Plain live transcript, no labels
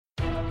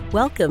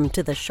Welcome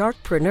to the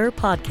Sharkpreneur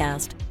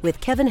Podcast with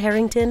Kevin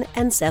Harrington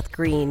and Seth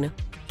Green.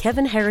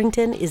 Kevin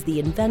Harrington is the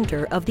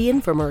inventor of the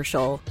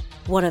infomercial,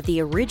 one of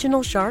the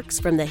original sharks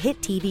from the hit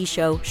TV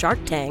show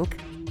Shark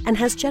Tank, and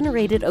has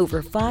generated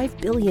over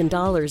 $5 billion in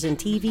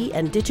TV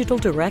and digital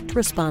direct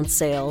response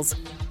sales.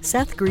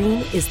 Seth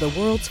Green is the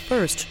world's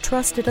first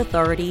trusted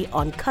authority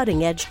on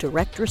cutting-edge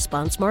direct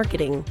response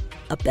marketing,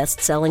 a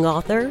best-selling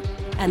author,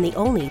 and the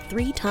only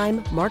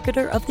 3-time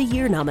Marketer of the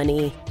Year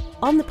nominee.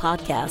 On the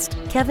podcast,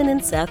 Kevin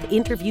and Seth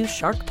interview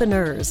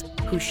sharkpreneurs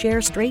who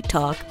share straight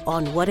talk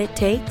on what it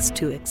takes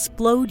to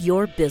explode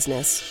your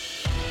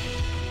business.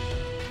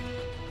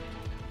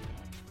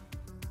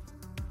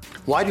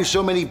 Why do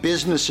so many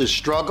businesses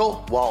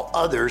struggle while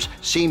others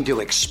seem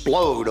to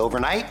explode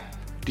overnight?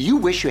 Do you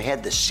wish you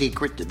had the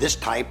secret to this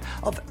type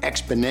of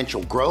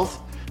exponential growth?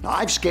 Now,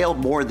 I've scaled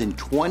more than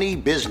 20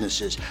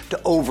 businesses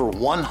to over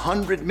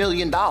 $100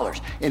 million,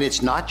 and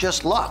it's not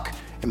just luck.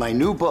 In my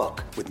new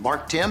book with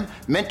Mark Timm,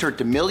 Mentor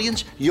to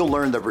Millions, you'll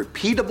learn the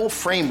repeatable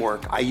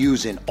framework I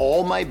use in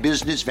all my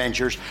business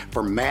ventures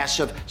for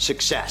massive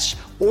success.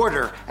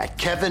 Order at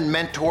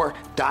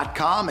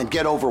kevinmentor.com and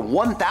get over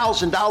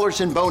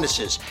 $1,000 in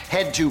bonuses.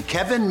 Head to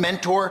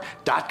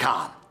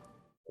kevinmentor.com.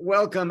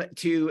 Welcome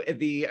to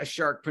the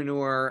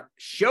Sharkpreneur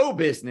Show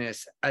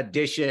Business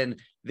Edition.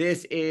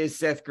 This is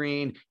Seth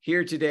Green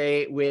here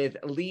today with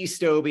Lee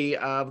Stobbe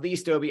of Lee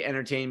Stobbe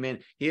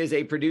Entertainment. He is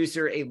a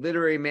producer, a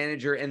literary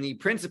manager, and the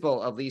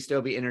principal of Lee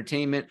Stobbe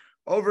Entertainment.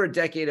 Over a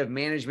decade of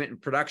management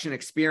and production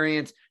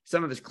experience.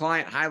 Some of his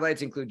client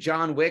highlights include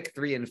John Wick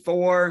 3 and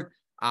 4.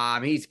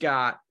 He's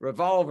got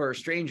Revolver,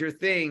 Stranger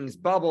Things,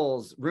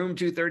 Bubbles, Room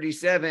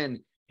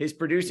 237. His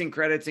producing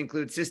credits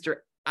include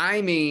Sister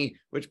Aimee,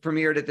 which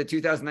premiered at the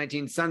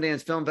 2019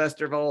 Sundance Film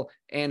Festival,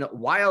 and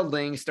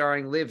Wildling,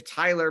 starring Liv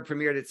Tyler,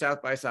 premiered at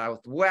South by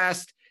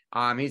Southwest.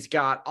 He's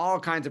got all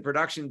kinds of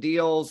production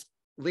deals.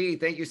 Lee,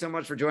 thank you so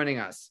much for joining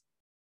us.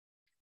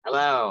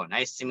 Hello,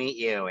 nice to meet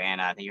you, and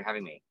thank you for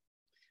having me.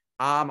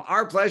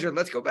 Our pleasure.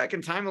 Let's go back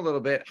in time a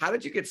little bit. How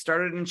did you get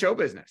started in show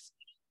business?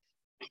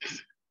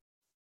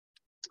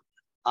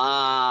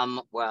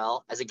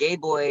 Well, as a gay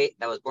boy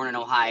that was born in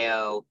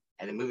Ohio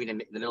and then moving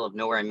to the middle of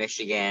nowhere in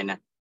Michigan,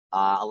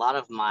 a lot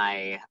of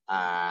my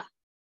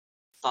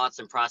thoughts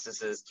and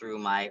processes through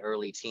my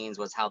early teens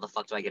was, how the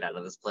fuck do I get out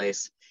of this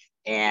place?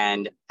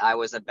 And I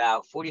was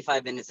about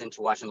 45 minutes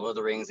into watching Lord of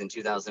the Rings in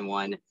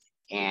 2001,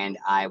 and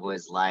I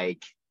was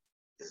like,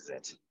 this is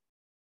it.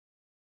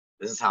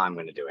 This is how I'm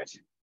going to do it.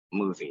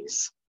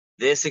 Movies.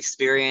 This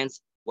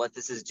experience, what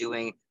this is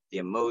doing, the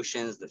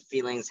emotions, the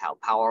feelings, how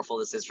powerful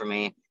this is for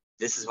me.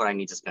 This is what I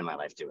need to spend my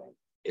life doing,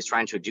 is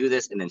trying to do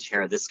this and then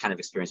share this kind of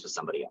experience with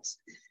somebody else.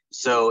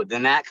 So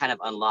then that kind of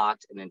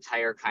unlocked an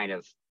entire kind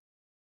of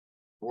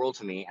world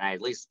to me. And I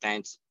at least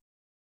spent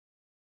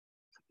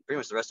pretty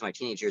much the rest of my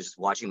teenage years just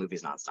watching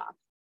movies nonstop.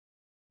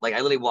 Like, I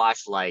literally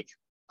watched like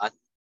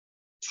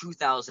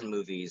 2,000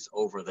 movies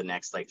over the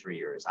next 3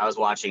 years. I was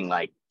watching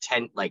I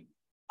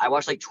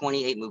watched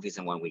 28 movies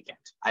in one weekend.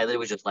 I literally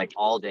was just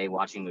all day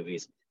watching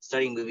movies,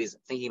 studying movies,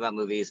 thinking about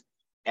movies.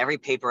 Every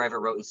paper I ever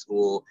wrote in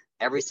school,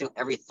 every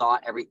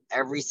thought,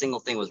 every single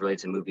thing was related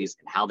to movies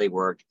and how they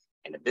work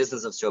and the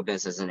business of show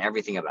business and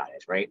everything about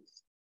it, right?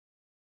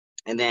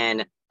 And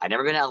then I'd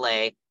never been to LA,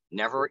 I'd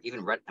never read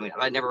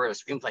a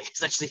screenplay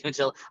essentially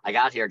until I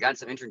got here, got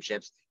some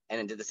internships, and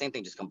then did the same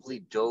thing, just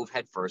completely dove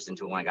headfirst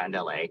into it when I got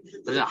into LA.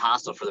 Lived in a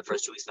hostel for the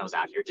first 2 weeks when I was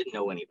out here, didn't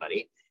know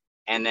anybody.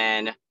 And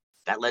then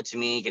that led to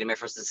me getting my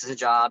first assistant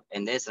job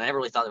and this, and I never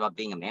really thought about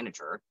being a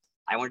manager.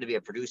 I wanted to be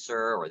a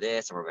producer or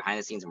this, or behind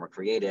the scenes and more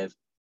creative.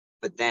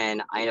 But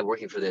then I ended up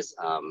working for this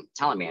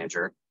talent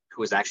manager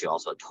who was actually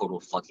also a total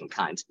fucking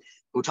cunt,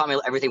 who taught me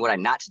everything what I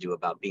not to do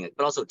about being,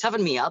 but also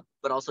toughened me up,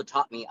 but also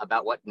taught me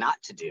about what not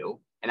to do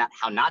and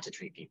how not to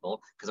treat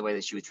people, because the way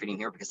that she was treating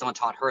her, because someone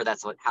taught her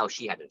how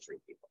she had to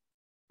treat people,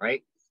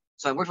 right?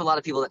 So I worked with a lot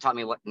of people that taught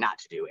me what not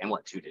to do and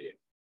what to do,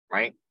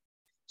 right?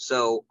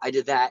 So I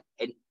did that,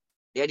 and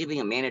the idea of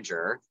being a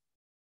manager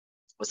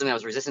was something I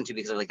was resistant to,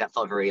 because that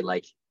felt very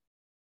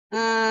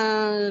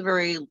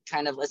very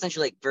kind of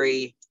essentially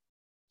very,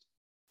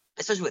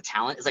 especially with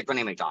talent, it's like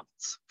running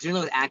McDonald's. Because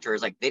with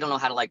actors, they don't know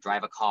how to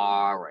drive a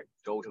car or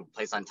go to a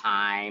place on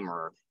time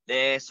or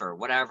this or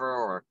whatever,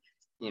 or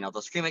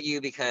they'll scream at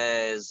you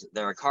because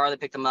their car that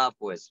picked them up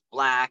was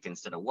black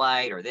instead of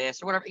white or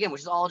this or whatever. Again,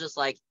 which is all just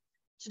to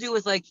do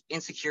with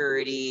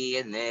insecurity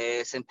and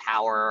this and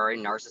power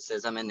and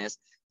narcissism and this.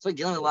 So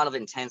dealing with a lot of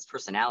intense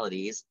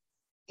personalities.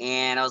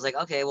 And I was like,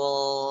 okay,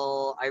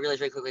 well, I realized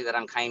very quickly that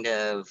I'm kind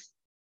of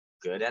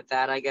good at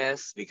that, I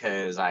guess,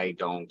 because I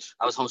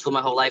was homeschooled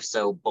my whole life,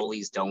 so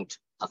bullies don't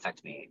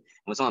affect me.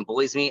 When someone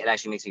bullies me, it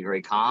actually makes me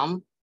very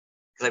calm,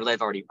 because I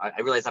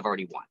realize I've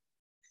already won.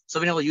 So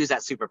I've been able to use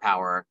that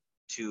superpower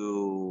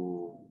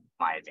to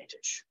my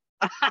advantage.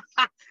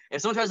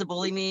 If someone tries to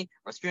bully me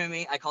or scream at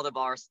me, I call the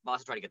boss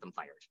to try to get them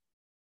fired,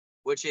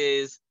 which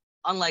is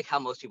unlike how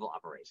most people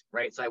operate,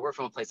 right? So I work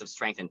from a place of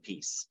strength and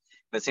peace,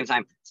 but at the same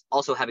time,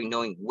 also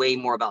knowing way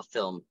more about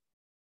film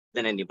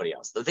than anybody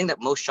else. The thing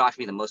that most shocked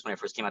me the most when I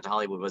first came out to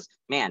Hollywood was,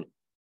 man,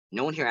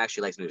 no one here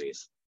actually likes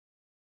movies.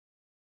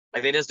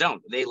 Like they just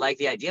don't. They like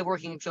the idea of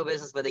working in show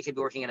business, but they could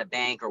be working at a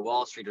bank or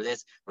Wall Street or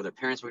this, or their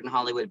parents worked in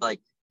Hollywood. But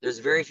like, there's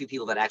very few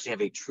people that actually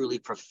have a truly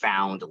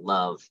profound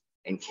love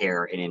and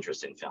care and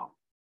interest in film,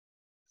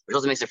 which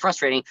also makes it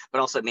frustrating,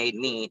 but also made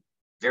me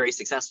very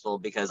successful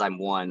because I'm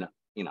one,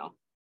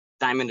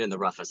 diamond in the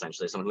rough,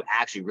 essentially, someone who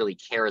actually really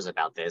cares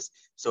about this.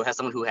 So as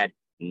someone who had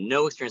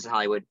no experience in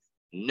Hollywood,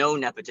 no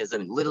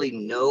nepotism, literally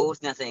no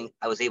nothing,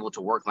 I was able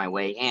to work my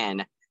way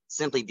in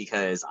simply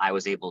because I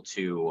was able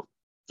to,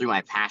 through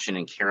my passion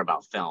and care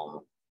about film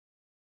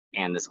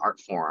and this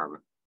art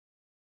form,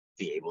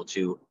 be able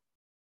to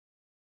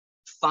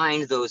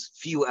find those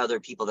few other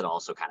people that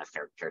also kind of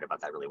cared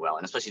about that really well.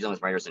 And especially dealing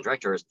with writers and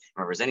directors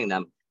and representing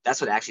them, that's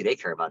what actually they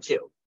care about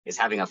too, is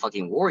having a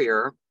fucking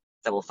warrior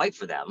that will fight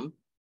for them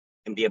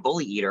and be a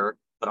bully eater,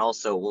 but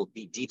also will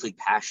be deeply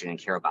passionate and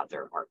care about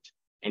their art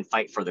and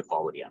fight for the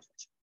quality of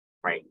it,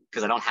 right?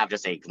 Because I don't have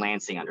just a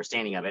glancing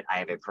understanding of it. I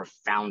have a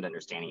profound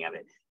understanding of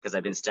it because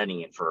I've been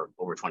studying it for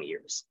over 20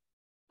 years,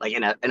 like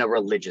in a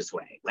religious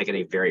way, like in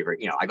a very,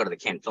 very, I go to the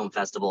Cannes Film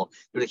Festival,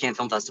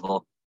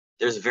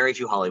 there's very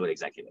few Hollywood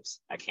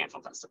executives at Cannes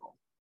Film Festival.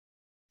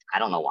 I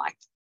don't know why.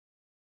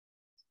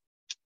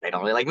 They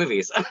don't really like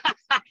movies.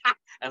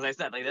 As I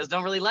said, they just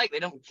don't really they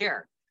don't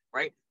care,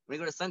 right? When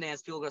you go to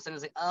Sundance, people go to Sundance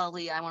and say, oh,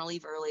 Lee, I want to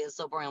leave early. It's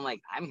so boring. I'm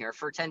like, I'm here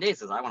for 10 days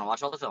because I want to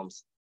watch all the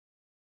films.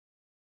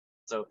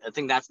 So I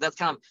think that's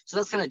kind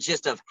of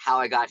gist of how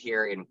I got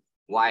here and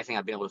why I think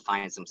I've been able to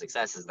find some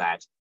success is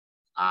that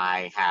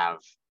I have,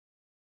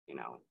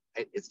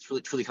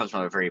 it truly comes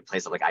from a very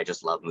place of I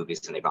just love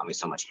movies and they brought me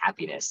so much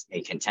happiness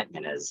and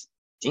contentment as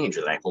a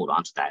teenager that I hold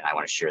on to that and I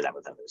want to share that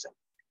with others and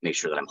make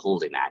sure that I'm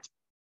holding that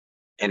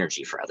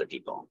energy for other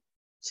people.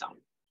 So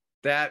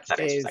that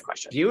is that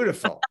question.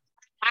 Beautiful.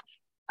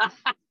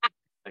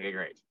 Okay,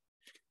 great.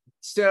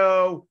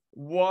 So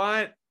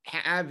what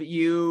have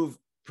you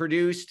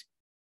produced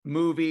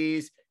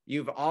movies?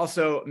 You've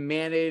also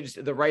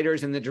managed the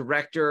writers and the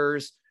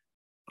directors.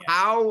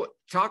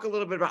 Talk a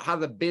little bit about how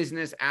the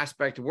business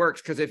aspect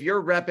works. Because if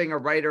you're repping a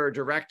writer or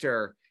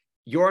director,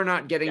 you're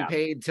not getting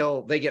paid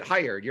till they get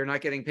hired. You're not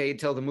getting paid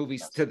till the movie,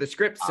 till the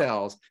script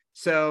sells.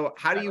 So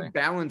how do you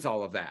balance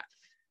all of that?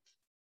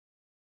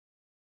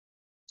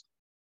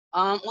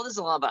 Well, this is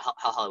a lot about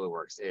how Hollywood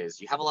works is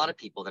you have a lot of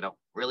people that don't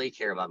really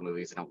care about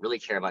movies. They don't really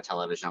care about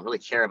television. Don't really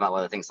care about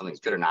whether they think something's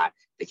good or not.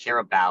 They care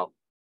about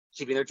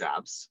keeping their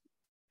jobs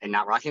and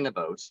not rocking the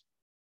boat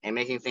and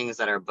making things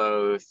that are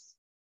both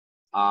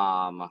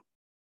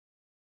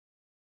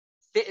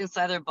fit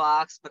inside their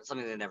box, but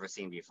something they've never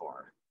seen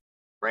before,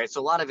 right?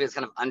 So a lot of it is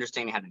kind of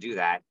understanding how to do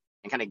that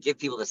and kind of give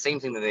people the same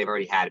thing that they've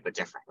already had, but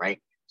different,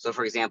 right? So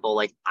for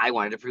example, I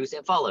wanted to produce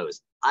It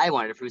Follows. I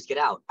wanted to produce Get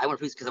Out. I want to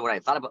produce because what I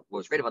thought about, what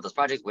was great about those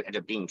projects, what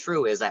ended up being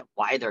true is that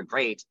why they're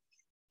great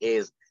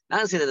is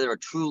not to say that they're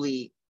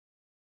truly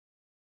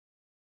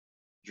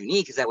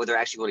unique, is that what they're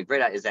actually really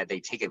great at is that they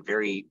take a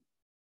very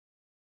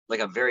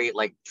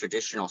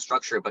traditional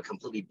structure, but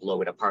completely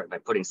blow it apart by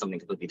putting something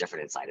completely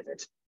different inside of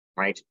it,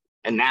 right?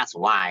 And that's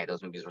why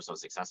those movies were so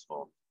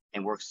successful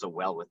and worked so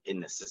well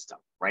within the system,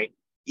 right?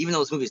 Even though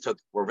those movies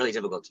were really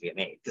difficult to get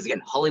made. Because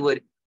again,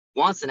 Hollywood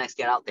wants the next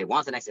Get Out, they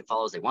want the next It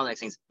Follows, they want the next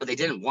things, but they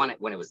didn't want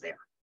it when it was there.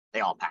 They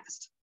all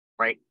passed,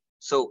 right?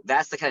 So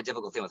that's the kind of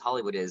difficult thing with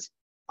Hollywood is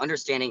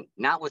understanding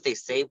not what they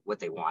say, what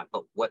they want,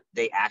 but what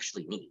they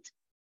actually need.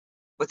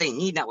 What they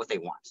need, not what they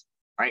want,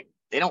 right?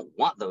 They don't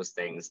want those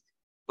things,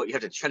 but you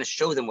have to try to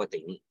show them what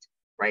they need,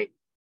 right?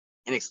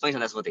 And explain to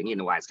them that's what they need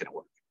and why it's going to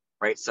work,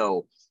 right?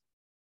 So,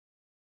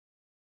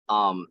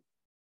 and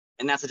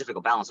that's a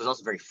difficult balance. It's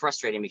also very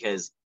frustrating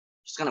because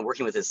just kind of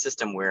working with this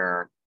system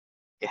where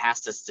it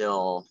has to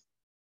still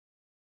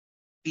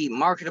be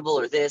marketable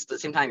or this, but at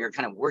the same time, you're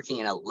kind of working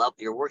in a level,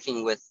 you're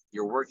working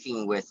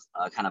with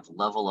a kind of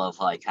level of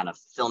kind of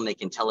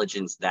filmic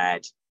intelligence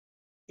that,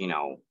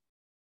 you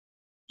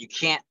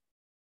can't,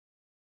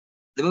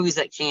 the movies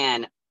that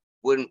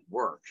wouldn't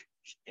work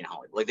in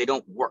Hollywood. They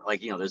don't work.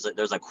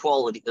 There's a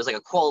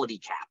quality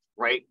cap,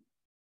 right?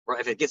 Or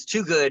if it gets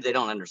too good, they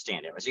don't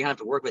understand it. Right? So you have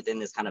to work within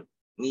this kind of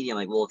medium,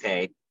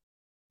 okay,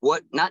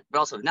 but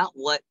also not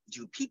what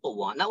do people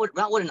want, not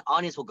what an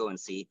audience will go and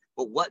see,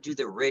 but what do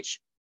the rich,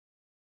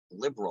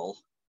 liberal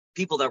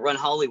people that run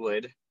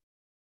Hollywood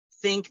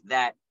think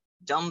that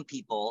dumb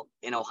people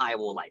in Ohio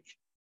will like?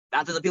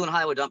 Not that the people in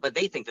Ohio are dumb, but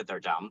they think that they're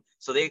dumb.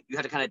 So you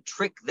have to kind of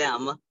trick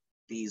them,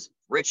 these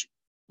rich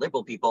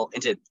liberal people,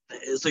 so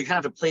you kind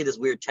of have to play this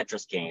weird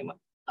Tetris game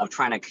of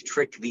trying to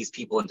trick these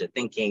people into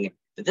thinking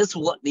that this is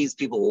what these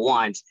people will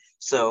want.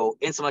 So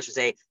in so much to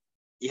say,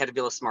 you have to be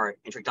a little smart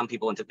and trick dumb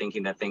people into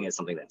thinking that thing is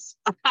something this.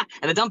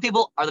 And the dumb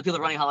people are the people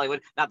running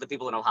Hollywood, not the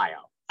people in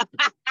Ohio.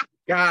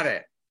 Got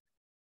it.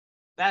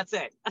 That's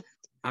it.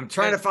 I'm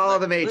trying to follow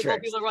the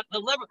matrix.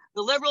 The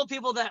liberal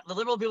people that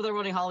are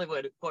running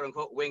Hollywood, quote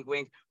unquote, wink,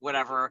 wink,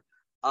 whatever,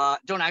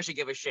 don't actually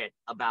give a shit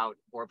about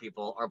poor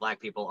people or black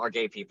people or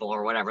gay people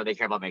or whatever. They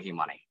care about making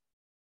money.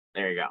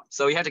 There you go.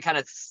 So you have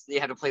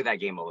to play that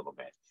game a little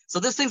bit. So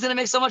this thing's going to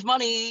make so much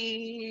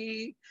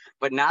money,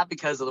 but not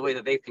because of the way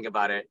that they think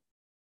about it.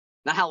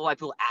 Not how why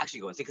people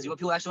actually go and see, because what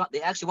people actually want,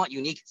 they actually want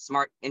unique,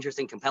 smart,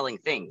 interesting, compelling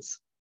things,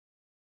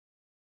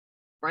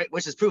 right?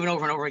 Which is proven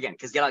over and over again.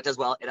 Because Get Out does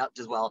well, It Out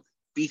does well,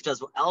 Beef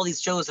does well. All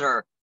these shows that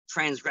are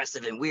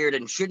transgressive and weird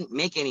and shouldn't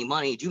make any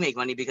money do make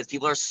money because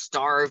people are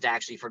starved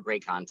actually for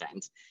great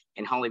content,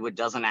 and Hollywood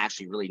doesn't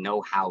actually really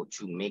know how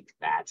to make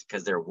that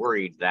because they're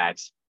worried that,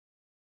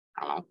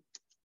 I don't know,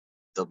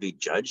 they'll be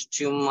judged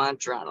too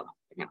much, or I don't know.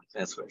 You know,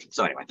 that's what.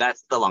 So anyway,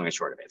 that's the long and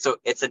short of it. So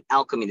it's an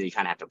alchemy that you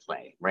kind of have to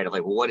play, right? Of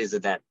like, well, what is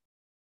it that,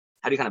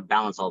 how do you kind of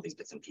balance all these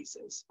bits and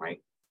pieces,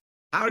 right?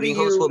 How do Being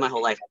you homeschooled my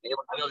whole life, I've been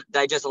able to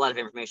digest a lot of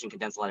information,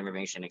 condense a lot of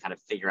information, and kind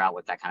of figure out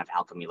what that kind of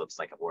alchemy looks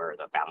like, of where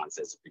the balance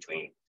is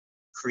between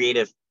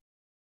creative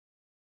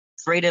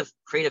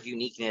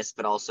uniqueness,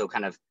 but also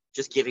kind of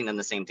just giving them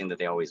the same thing that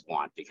they always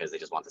want because they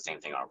just want the same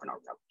thing over and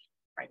over,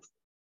 right?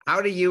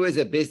 How do you as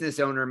a business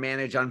owner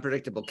manage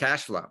unpredictable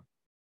cash flow?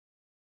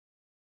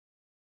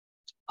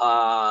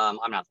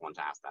 I'm not the one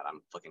to ask that.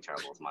 I'm fucking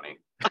terrible with money.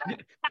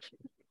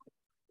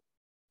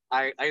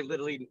 I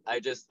literally, I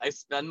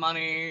spend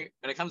money,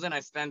 when it comes in,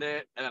 I spend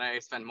it, and then I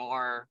spend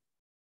more,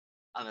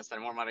 and then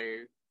spend more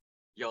money.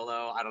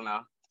 YOLO, I don't know.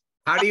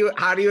 How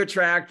do you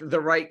attract the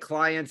right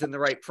clients and the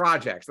right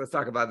projects? Let's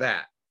talk about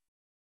that.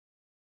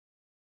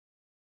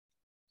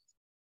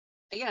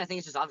 Again, I think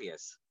it's just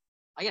obvious.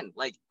 Again,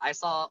 like I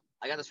got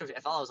the script,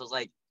 I was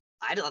like,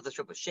 I didn't thought the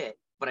script was shit,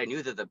 but I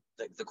knew that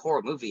the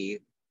core movie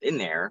in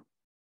there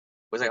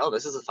was like, oh,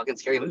 this is a fucking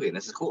scary movie, and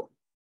this is cool.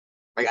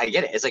 Like, I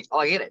get it. It's like, oh,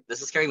 I get it. This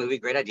is a scary movie,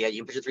 great idea.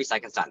 You can picture 3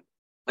 seconds done.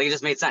 Like, it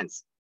just made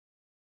sense.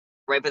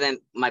 Right? But then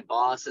my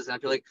boss is going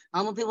to be like,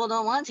 oh, well, people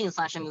don't want teen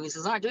slasher movies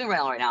because they're not doing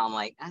well right now. I'm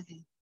like,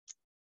 okay,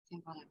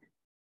 whatever.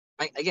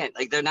 Right? Again,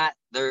 like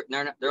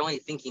they're only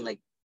thinking like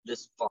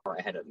this far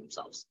ahead of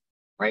themselves.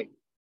 Right?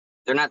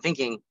 They're not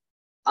thinking,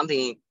 I'm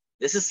thinking,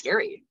 this is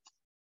scary.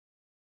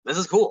 This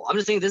is cool. I'm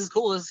just saying, this is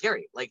cool. This is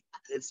scary. Like,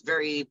 it's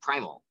very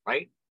primal,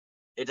 right?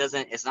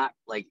 It's not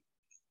like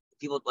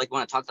people like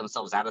want to talk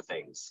themselves out of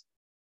things.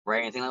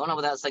 Right? And think like, oh no,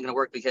 but that's not going to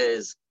work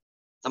because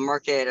the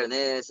market or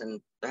this, and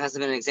there hasn't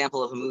been an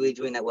example of a movie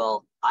doing that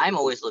well. I'm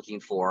always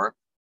looking for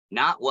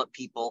not what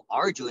people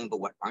are doing, but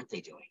what aren't they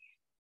doing?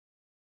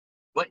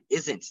 What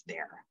isn't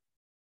there?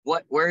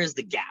 Where is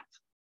the gap?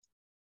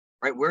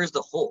 Right? Where's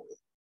the hole?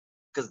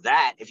 Because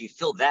that, if you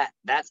fill that,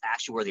 that's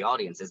actually where the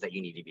audience is that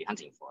you need to be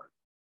hunting for.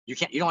 You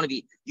don't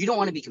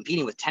want to be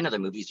competing with 10 other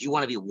movies. You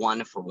want to be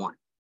one for one.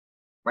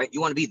 Right? You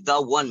want to be the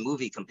one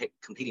movie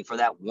competing for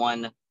that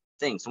one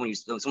thing. So when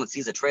someone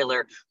sees a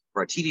trailer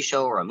for a TV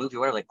show or a movie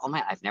or whatever, like, oh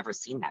man, I've never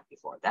seen that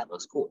before. That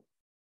looks cool.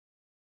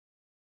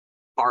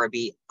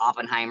 Barbie,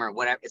 Oppenheimer,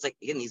 whatever. It's like,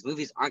 again, these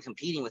movies aren't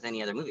competing with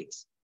any other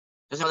movies.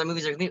 There's no other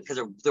movies that are competing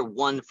because they're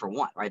one for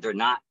one, right? They're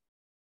not,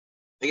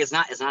 like, it's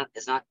not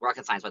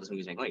rocket science why this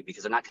movie's making money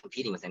because they're not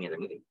competing with any other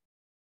movie.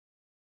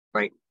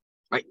 Right?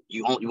 Right?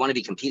 You want to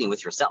be competing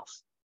with yourself.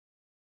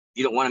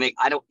 You don't want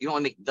to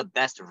make the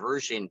best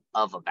version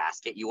of a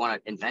basket. You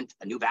want to invent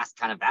a new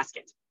kind of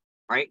basket,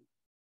 right?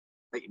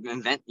 Like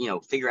invent,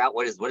 figure out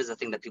what is the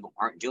thing that people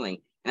aren't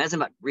doing. And that's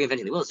about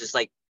reinventing the wheel. It's just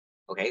like,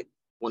 okay,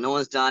 well, no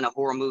one's done a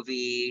horror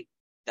movie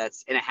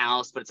that's in a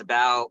house, but it's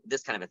about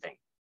this kind of a thing.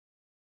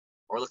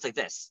 Or it looks like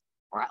this.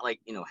 Or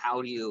like,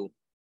 how do you,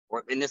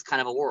 or in this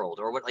kind of a world,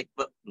 or what, like,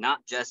 but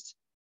not just,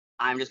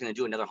 I'm just going to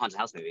do another haunted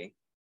house movie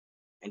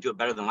and do it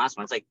better than the last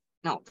one. It's like,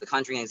 no, The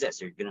Conjuring exists.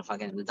 You're gonna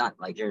fucking done.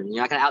 Like you're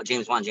not gonna out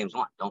James Wan.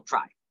 Don't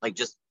try. Like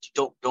just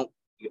don't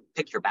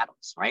pick your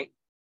battles, right?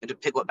 And to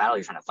pick what battle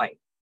you're trying to fight.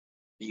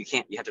 You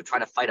have to try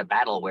to fight a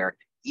battle where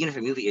even if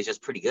a movie is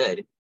just pretty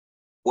good,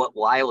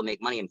 why it will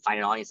make money and find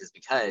an audience is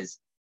because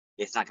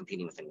it's not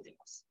competing with anything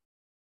else.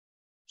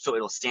 So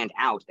it'll stand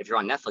out if you're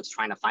on Netflix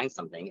trying to find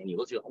something and you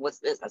look through, oh, what's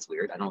this? That's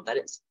weird. I don't know what that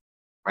is,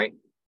 right?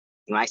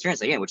 In my experience,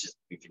 again, which is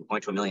you can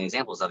point to a million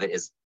examples of it,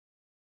 is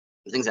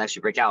the things that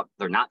actually break out,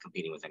 they're not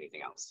competing with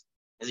anything else.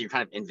 Is you're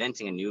kind of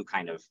inventing a new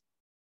kind of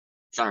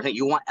genre thing.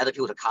 You want other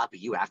people to copy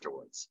you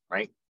afterwards,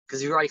 right?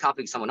 Because if you're already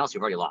copying someone else,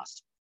 you've already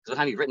lost. Because by the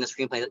time you've written the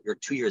screenplay, you're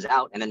 2 years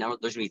out, and then there's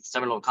going to be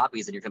 7 little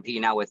copies that you're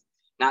competing now with,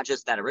 not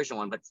just that original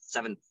one, but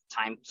 7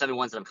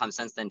 ones that have come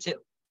since then too.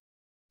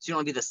 So you don't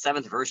want to be the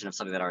 7th version of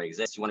something that already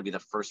exists. You want to be the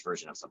first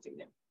version of something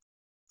new.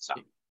 So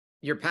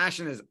your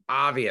passion is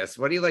obvious.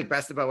 What do you like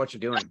best about what you're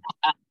doing?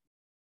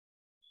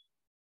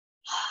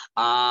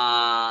 What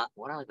I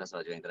like best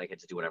about doing that I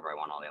get to do whatever I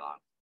want all day long.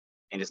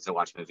 And just to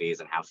watch movies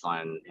and have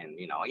fun. And,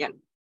 again,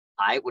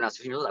 when I was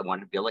 15 years old, I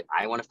wanted to be like,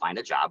 I want to find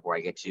a job where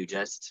I get to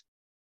just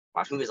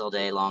watch movies all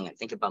day long and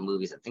think about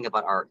movies and think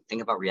about art,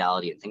 think about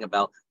reality and think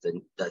about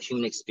the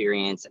human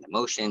experience and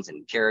emotions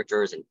and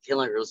characters and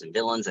killers and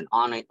villains and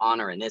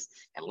honor and this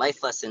and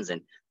life lessons. And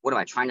what am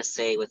I trying to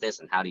say with this?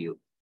 And how do you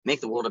make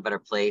the world a better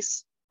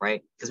place,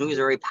 right? Because movies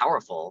are very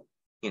powerful,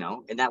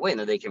 in that way. And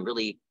they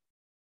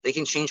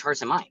can change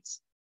hearts and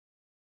minds,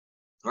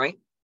 right?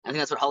 I think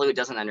that's what Hollywood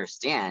doesn't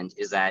understand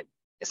is that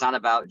it's not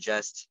about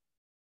just,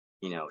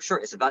 sure,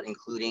 it's about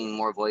including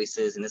more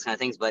voices and this kind of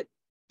things, but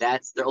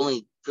they're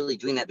only really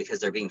doing that because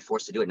they're being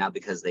forced to do it, not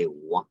because they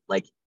want,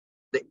 like,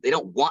 they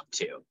don't want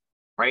to,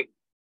 right?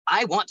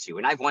 I want to,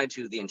 and I've wanted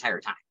to the entire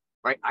time,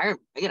 right? I've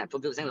told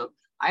people the same.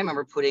 I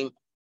remember putting,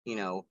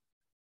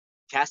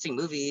 casting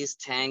movies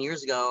 10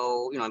 years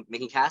ago,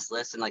 making cast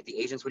lists, and like the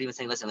agents would even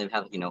say, listen, they would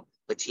have,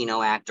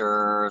 Latino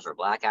actors or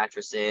Black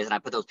actresses, and I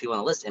put those people on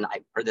the list, and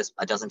I've heard this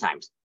a dozen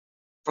times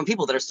from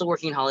people that are still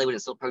working in Hollywood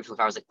and still producing.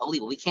 I was like, oh,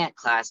 well, we can't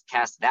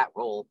cast that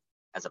role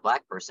as a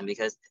Black person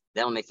because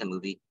that'll make the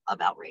movie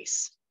about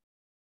race.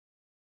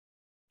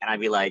 And I'd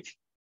be like,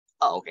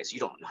 oh, okay, so you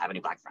don't have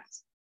any Black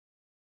friends.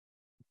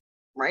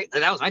 Right?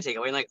 And that was my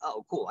takeaway. Like,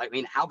 oh, cool. I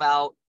mean, how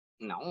about,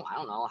 I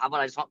don't know. How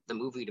about I just want the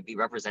movie to be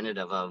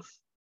representative of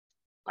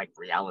like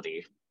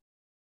reality?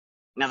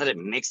 Not that it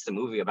makes the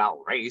movie about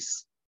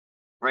race,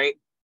 right?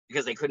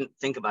 Because they couldn't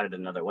think about it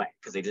another way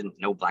because they didn't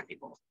know Black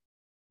people.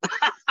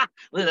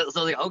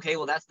 So like, okay,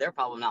 well, that's their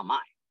problem, not mine,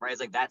 right?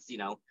 It's like, that's,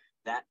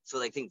 that.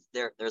 So I think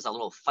there's a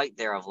little fight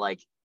there of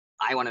like,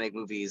 I want to make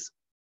movies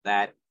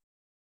that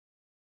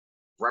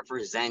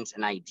represent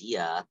an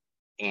idea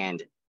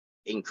and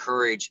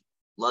encourage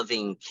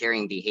loving,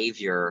 caring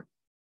behavior.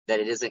 That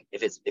it isn't,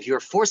 if you're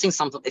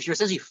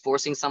essentially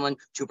forcing someone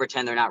to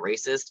pretend they're not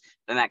racist,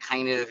 then that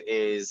kind of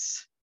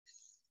is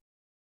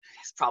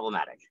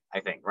problematic,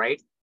 I think,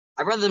 right?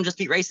 I'd rather them just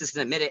be racist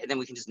and admit it, and then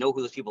we can just know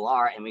who those people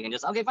are, and we can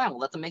just, okay, fine, we'll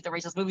let them make the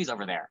racist movies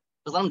over there.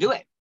 Just let them do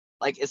it.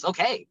 Like, it's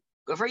okay.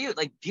 Good for you.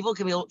 Like, people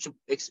can be able to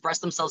express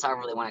themselves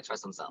however they want to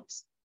express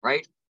themselves,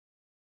 right?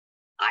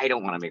 I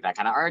don't want to make that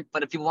kind of art,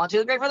 but if people want to,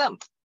 it's great for them.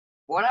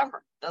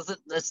 Whatever.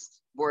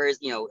 Whereas,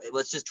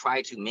 let's just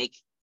try to make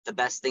the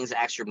best things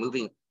that actually are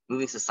moving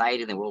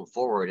society and the world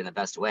forward in the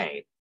best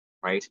way,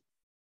 right?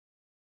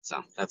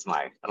 So that's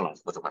I don't know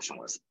what the question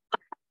was.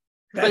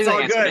 That's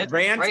all good.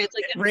 Right?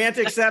 Rant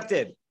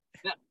accepted.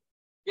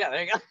 Yeah,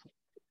 there you go.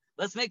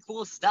 Let's make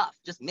cool stuff.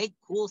 Just make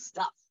cool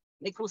stuff.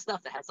 Make cool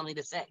stuff that has something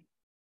to say.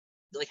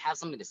 Like, have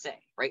something to say,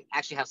 right?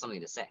 Actually have something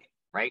to say,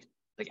 right?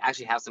 Like,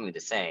 actually have something to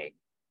say.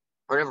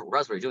 Whatever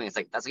else we're doing, it's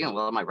like, that's, again,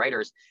 well, my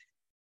writers,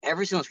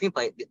 every single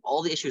screenplay,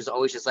 all the issues are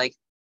always just like,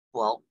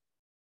 well,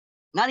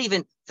 not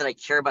even that I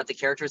care about the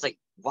characters, like,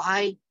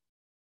 why,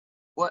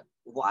 what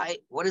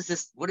is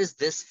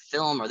this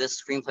film or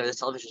this screenplay or this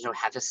television show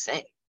have to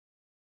say?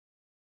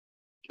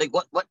 Like,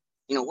 what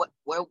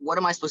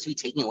am I supposed to be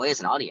taking away as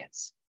an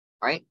audience,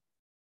 right?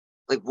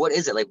 Like, what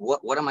is it? Like,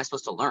 what am I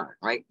supposed to learn,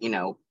 right?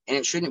 And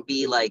it shouldn't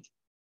be like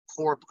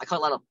poor, I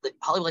call it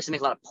Hollywood likes to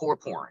make a lot of poor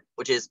porn,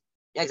 which is,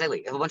 yeah, exactly.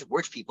 You have a bunch of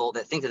rich people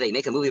that think that they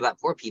make a movie about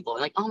poor people,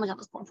 and like, oh my God,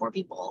 those poor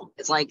people.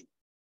 It's like,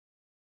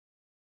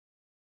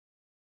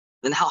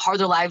 then how hard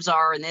their lives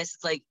are in this.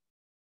 It's like,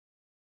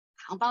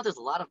 how about there's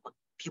a lot of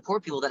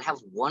poor people that have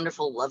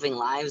wonderful, loving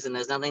lives, and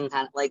there's nothing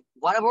kind of like,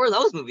 where are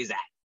those movies at?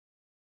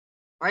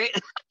 Right?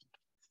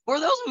 Where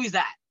are those movies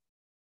at?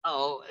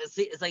 Oh,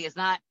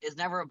 it's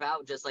never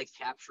about just like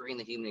capturing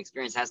the human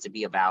experience. It has to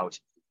be about,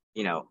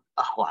 oh,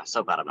 well, I'm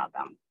so glad I'm not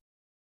them.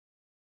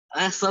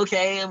 That's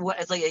okay.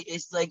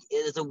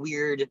 It's a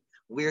weird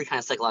kind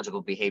of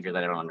psychological behavior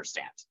that I don't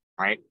understand.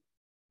 Right?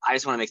 I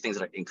just want to make things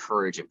that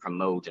encourage and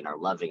promote and are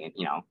loving, and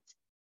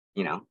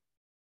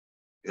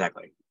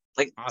exactly.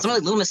 Like awesome. Something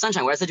like Little Miss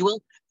Sunshine, where I said,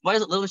 well, why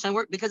does Little Miss Sunshine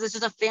work? Because it's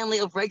just a family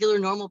of regular,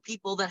 normal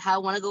people that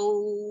want to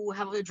go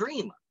have a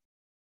dream.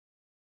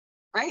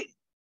 Right?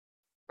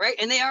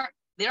 And they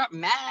aren't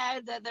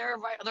mad that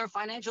their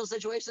financial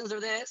situations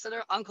are this, and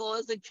their uncle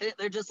is the kid.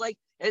 They're just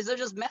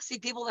messy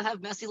people that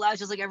have messy lives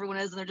just like everyone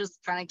is, and they're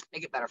just trying to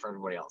make it better for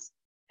everybody else.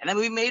 And that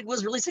movie made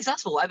was really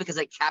successful. Why? Because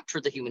it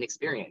captured the human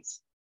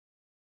experience.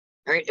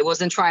 Right? It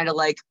wasn't trying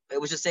to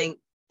it was just saying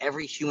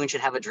every human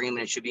should have a dream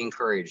and it should be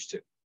encouraged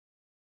to.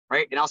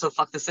 Right? And also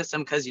fuck the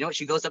system, because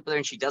she goes up there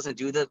and she doesn't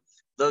do the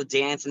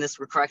dance and this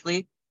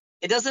correctly.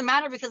 It doesn't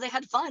matter because they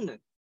had fun.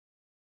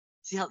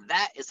 See how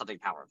that is something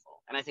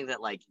powerful. And I think that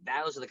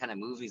those are the kind of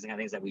movies and kind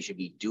of things that we should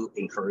be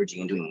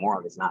encouraging and doing more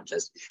of. It's not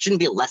shouldn't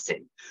be a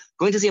lesson.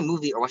 Going to see a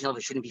movie or watching a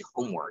movie shouldn't be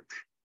homework.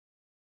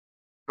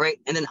 Right?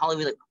 And then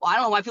Hollywood well, I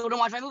don't know why people don't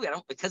watch my movie.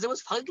 Because it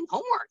was fucking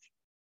homework.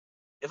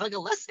 It's like a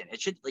lesson.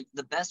 It should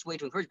the best way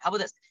to encourage. How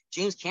about this?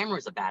 James Cameron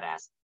is a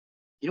badass.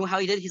 You know how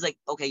he did? He's like,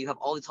 okay, you have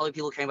all these other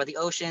people caring about the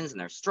oceans and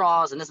their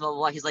straws and this, blah, blah,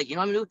 blah. He's like, you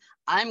know what I'm going to do?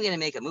 I'm going to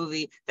make a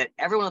movie that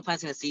everyone on the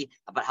planet's going to see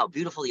about how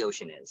beautiful the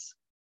ocean is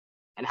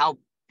and how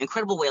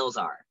incredible whales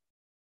are.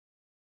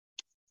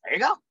 There you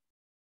go.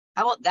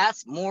 How about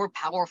that's more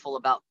powerful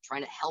about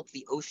trying to help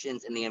the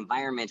oceans and the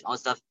environment, all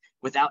this stuff,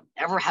 without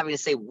ever having to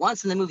say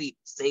once in the movie,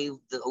 save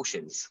the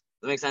oceans. Does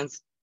that make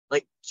sense?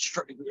 Like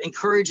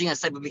encouraging a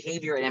type of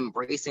behavior and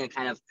embracing a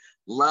kind of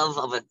love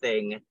of a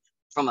thing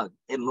from an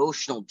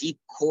emotional, deep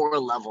core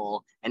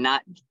level, and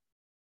not,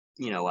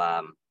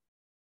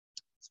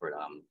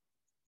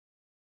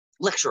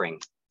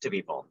 lecturing to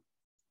people.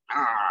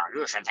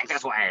 You should think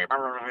this way. Blah,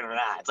 blah, blah,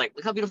 blah. It's like,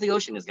 look how beautiful the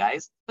ocean is,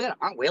 guys. Look at it.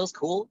 Aren't whales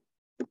cool?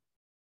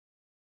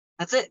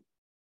 That's it.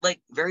 Like,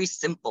 very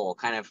simple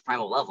kind of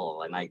primal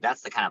level. And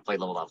that's the kind of play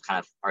level of kind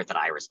of art that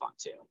I respond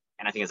to.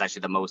 And I think it's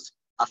actually the most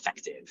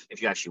effective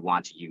if you actually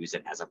want to use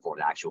it as a form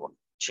to actual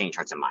change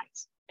hearts and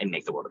minds and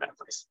make the world a better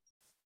place.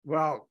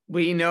 Well,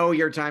 we know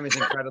your time is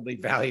incredibly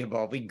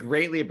valuable. We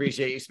greatly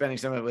appreciate you spending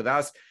some of it with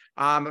us.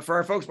 For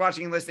our folks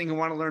watching and listening who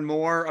want to learn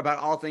more about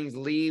all things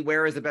Lee,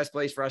 where is the best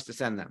place for us to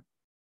send them?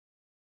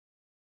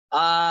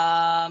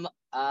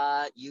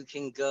 You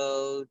can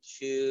go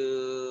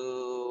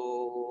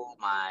to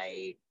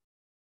my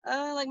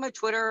my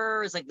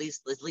Twitter is Lee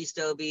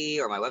Stobbe,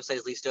 or my website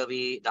is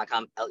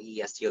leestobbe.com,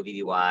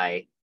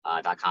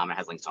 LESTOBBY.com. It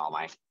has links to all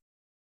my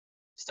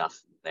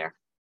stuff there.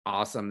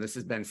 Awesome. This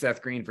has been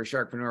Seth Green for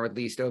Sharkpreneur with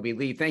Lee Stobbe.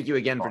 Lee, thank you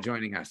again for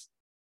joining us.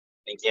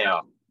 Thank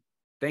you.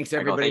 Thanks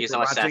everybody for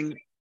watching.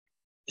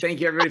 Thank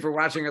you everybody for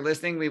watching or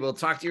listening. We will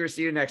talk to you or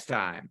see you next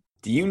time.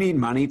 Do you need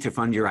money to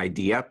fund your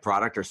idea,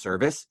 product, or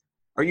service?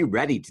 Are you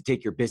ready to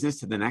take your business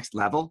to the next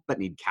level, but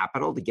need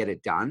capital to get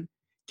it done?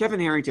 Kevin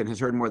Harrington has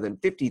heard more than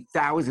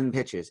 50,000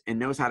 pitches and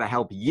knows how to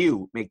help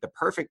you make the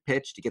perfect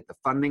pitch to get the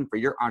funding for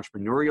your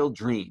entrepreneurial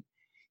dream.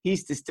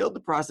 He's distilled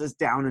the process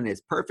down in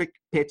his perfect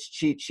pitch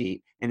cheat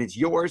sheet, and it's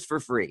yours for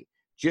free.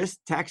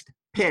 Just text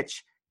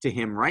PITCH to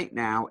him right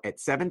now at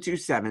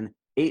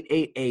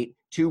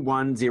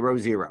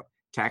 727-888-2100.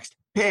 Text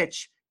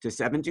PITCH to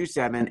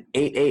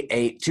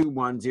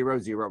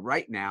 727-888-2100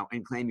 right now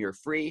and claim your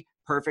free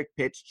perfect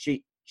pitch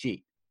cheat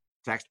sheet.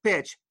 Text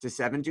PITCH to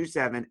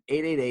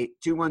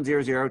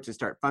 727-888-2100 to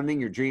start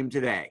funding your dream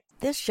today.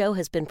 This show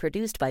has been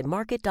produced by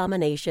Market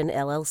Domination,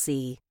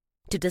 LLC.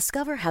 To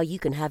discover how you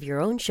can have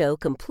your own show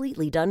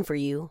completely done for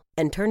you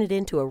and turn it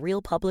into a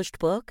real published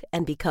book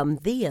and become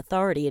the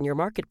authority in your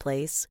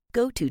marketplace,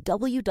 go to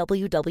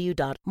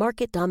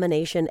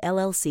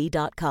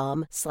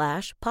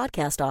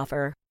www.marketdominationllc.com/podcast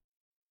offer.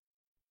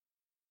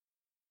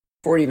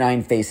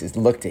 49 Faces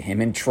looked to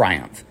him in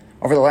triumph.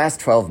 Over the last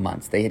 12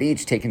 months, they had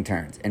each taken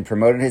turns and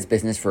promoted his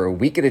business for a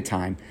week at a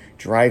time,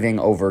 driving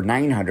over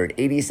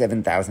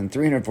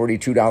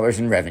 $987,342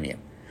 in revenue.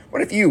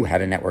 What if you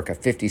had a network of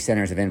 50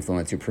 centers of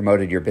influence who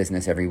promoted your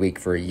business every week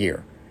for a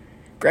year?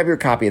 Grab your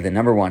copy of the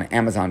 #1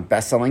 Amazon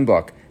best-selling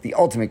book, The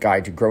Ultimate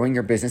Guide to Growing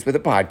Your Business with a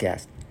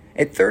Podcast,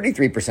 at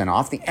 33%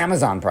 off the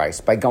Amazon price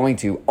by going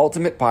to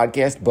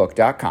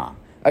ultimatepodcastbook.com.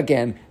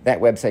 Again, that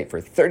website for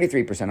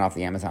 33% off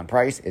the Amazon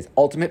price is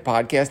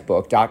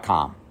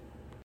ultimatepodcastbook.com.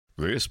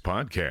 This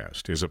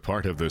podcast is a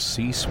part of the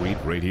C-Suite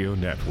Radio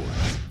Network.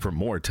 For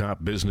more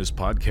top business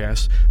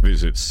podcasts,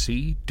 visit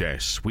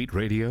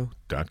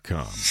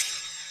c-suiteradio.com.